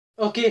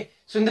Okay,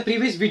 so in the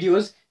previous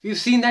videos we've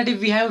seen that if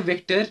we have a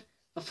vector,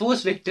 a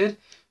force vector,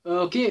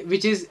 okay,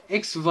 which is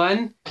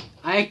x1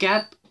 I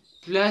cap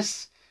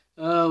plus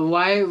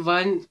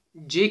y1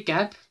 j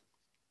cap,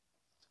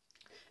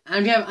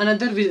 and we have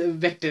another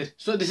vector.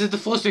 So this is the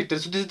force vector.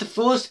 So this is the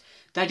force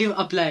that you've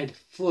applied.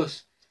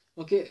 Force.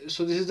 Okay.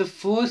 So this is the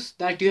force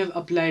that you have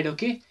applied.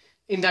 Okay,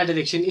 in that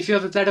direction. If you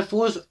have applied a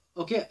force,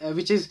 okay,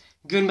 which is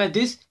given by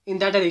this in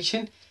that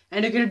direction,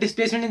 and you get a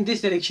displacement in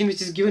this direction,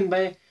 which is given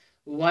by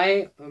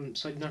y.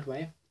 Sorry, not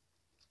y.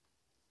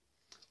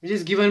 Which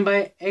is given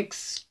by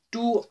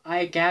x2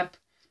 I cap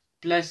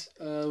plus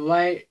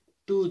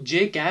y2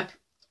 j cap.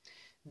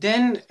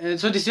 Then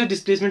so this is your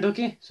displacement.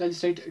 Okay, so I'll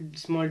just write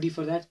small d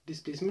for that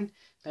displacement,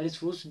 that is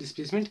force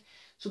displacement.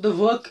 So the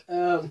work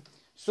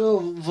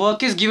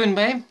work is given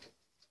by,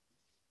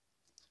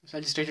 so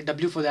I'll just write a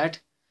w for that.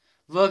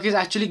 Work is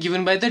actually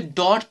given by the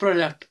dot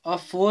product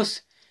of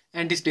force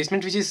and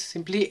displacement, which is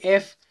simply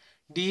f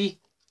d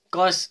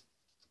cos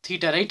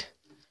theta, right?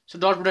 So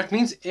dot product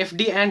means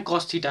fd and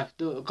cos theta,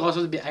 the cos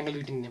of the angle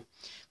between them.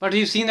 But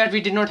we've seen that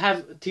we did not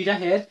have theta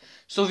here,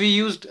 so we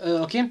used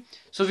okay,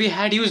 so we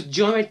had used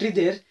geometry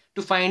there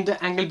to find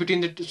the angle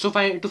between the two. So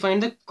to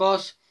find the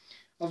cos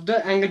of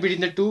the angle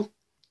between the two,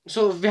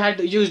 so we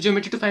had used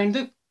geometry to find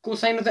the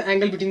cosine of the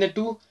angle between the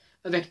two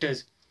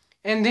vectors,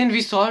 and then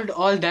we solved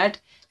all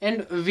that,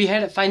 and we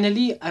had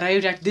finally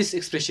arrived at this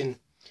expression.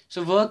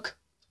 So work,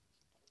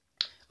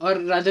 or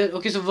rather,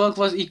 okay, so work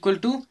was equal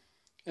to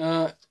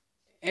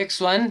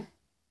x1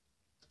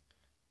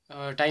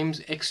 times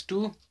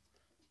x2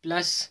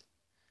 plus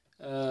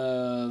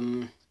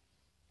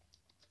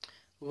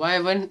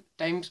y1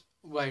 times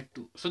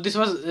y2. So this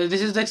was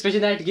this is the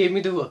expression that gave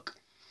me the work.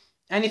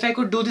 And if I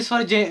could do this for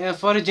a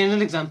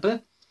general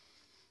example,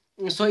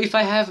 so if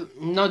I have,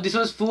 now this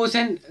was force,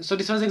 and so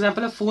this was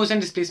example of force and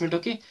displacement,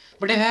 okay.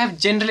 But if I have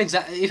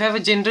if I have a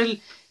general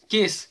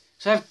case,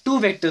 so I have two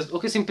vectors,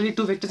 okay, simply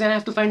two vectors, and I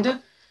have to find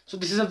the, so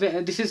this is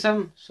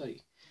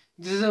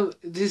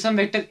some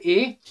vector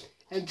A,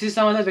 and this is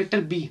some other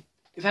vector B.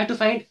 If I have to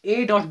find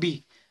A dot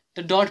B,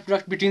 the dot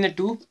product between the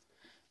two,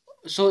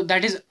 so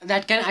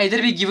that can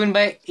either be given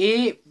by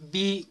A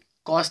B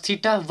cos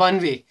theta one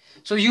way.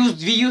 So we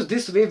use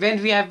this way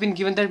when we have been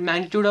given the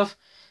magnitude of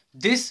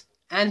this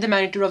and the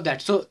magnitude of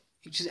that. So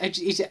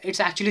it's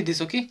actually this,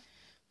 okay,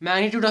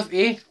 magnitude of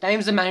A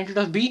times the magnitude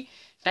of B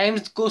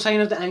times cosine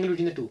of the angle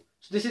between the two.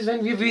 So this is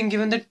when we've been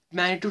given the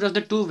magnitude of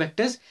the two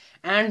vectors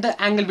and the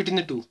angle between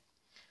the two.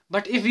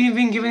 But if we've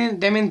been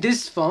given them in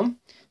this form,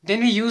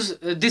 then we use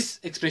this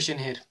expression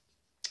here,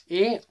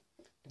 A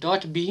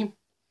dot B,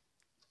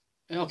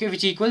 okay,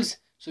 which equals,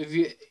 so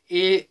if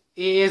A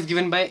is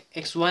given by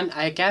x1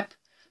 I cap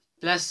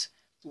plus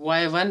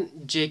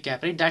y1 j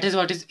cap, right? That is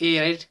what is A,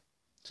 right?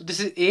 So this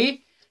is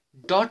A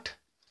dot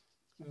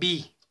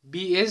B.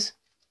 B is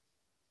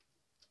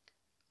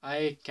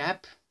I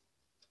cap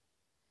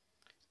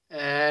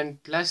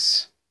and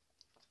plus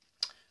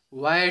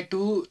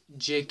y2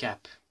 j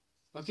cap.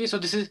 Okay, so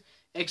this is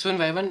x1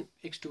 y1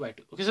 x2 y2.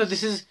 Okay, so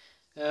this is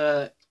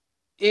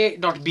A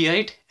dot B,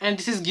 right? And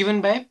this is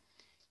given by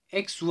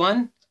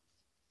x1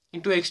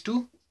 into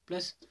x2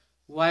 plus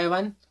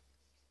y1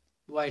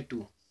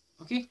 y2.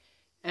 Okay,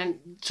 and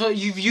so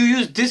you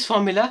use this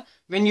formula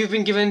when you've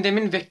been given them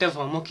in vector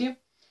form, okay,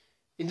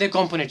 in their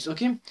components.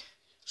 Okay,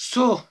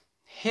 so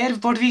here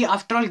what we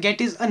after all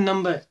get is a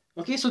number.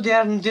 Okay, so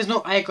there's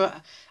no I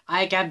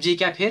cap j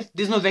cap here,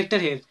 there's no vector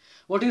here.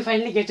 What we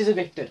finally get is a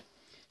vector.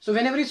 So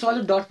whenever you solve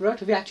the dot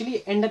product, we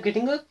actually end up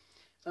getting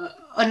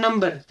a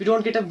number. We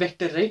don't get a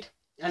vector, right,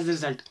 as the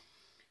result.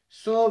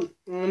 So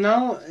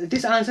now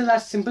this answers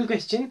our simple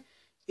question: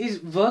 is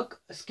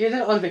work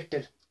scalar or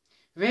vector?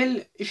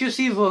 Well, if you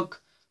see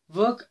work,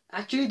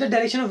 actually the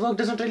direction of work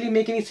doesn't really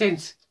make any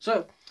sense.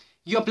 So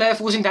you apply a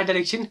force in that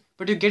direction,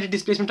 but you get a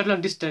displacement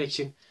along this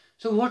direction.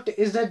 So what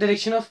is the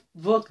direction of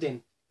work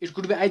then? It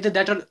could be either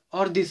that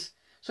or this.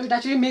 So it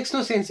actually makes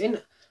no sense.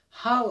 And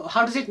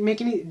how does it make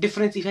any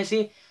difference if I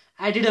say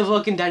I did a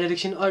work in that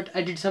direction or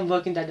I did some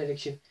work in that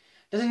direction?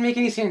 Doesn't make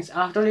any sense.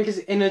 After all, it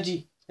is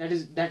energy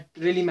that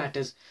really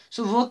matters.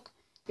 So work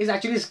is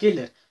actually a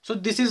scalar. So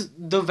this is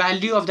the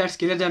value of that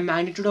scalar, the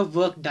magnitude of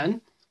work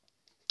done,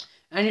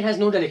 and it has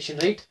no direction,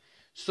 right?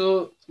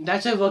 So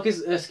that's why work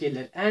is a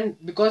scalar. And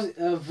because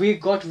we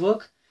got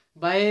work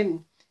by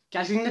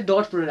calculating the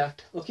dot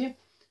product, okay,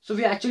 so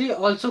we actually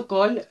also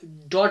call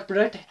dot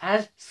product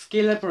as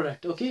scalar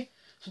product. Okay,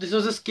 so this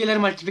was a scalar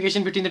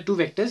multiplication between the two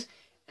vectors,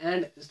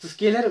 and the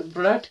scalar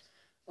product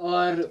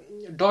or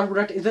dot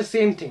product is the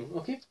same thing.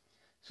 Okay,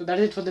 so that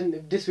is it for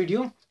this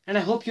video, and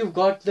I hope you've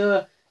got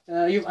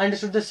you've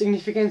understood the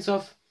significance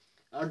of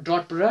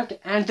dot product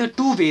and the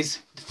two ways.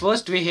 The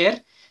first way here,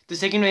 the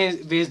second way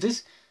is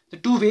this. The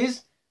two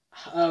ways,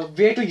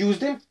 where to use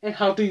them and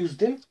how to use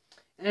them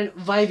and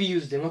why we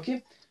use them.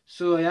 Okay,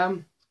 so yeah,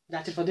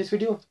 that's it for this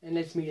video, and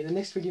let's meet in the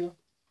next video.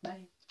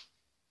 Bye.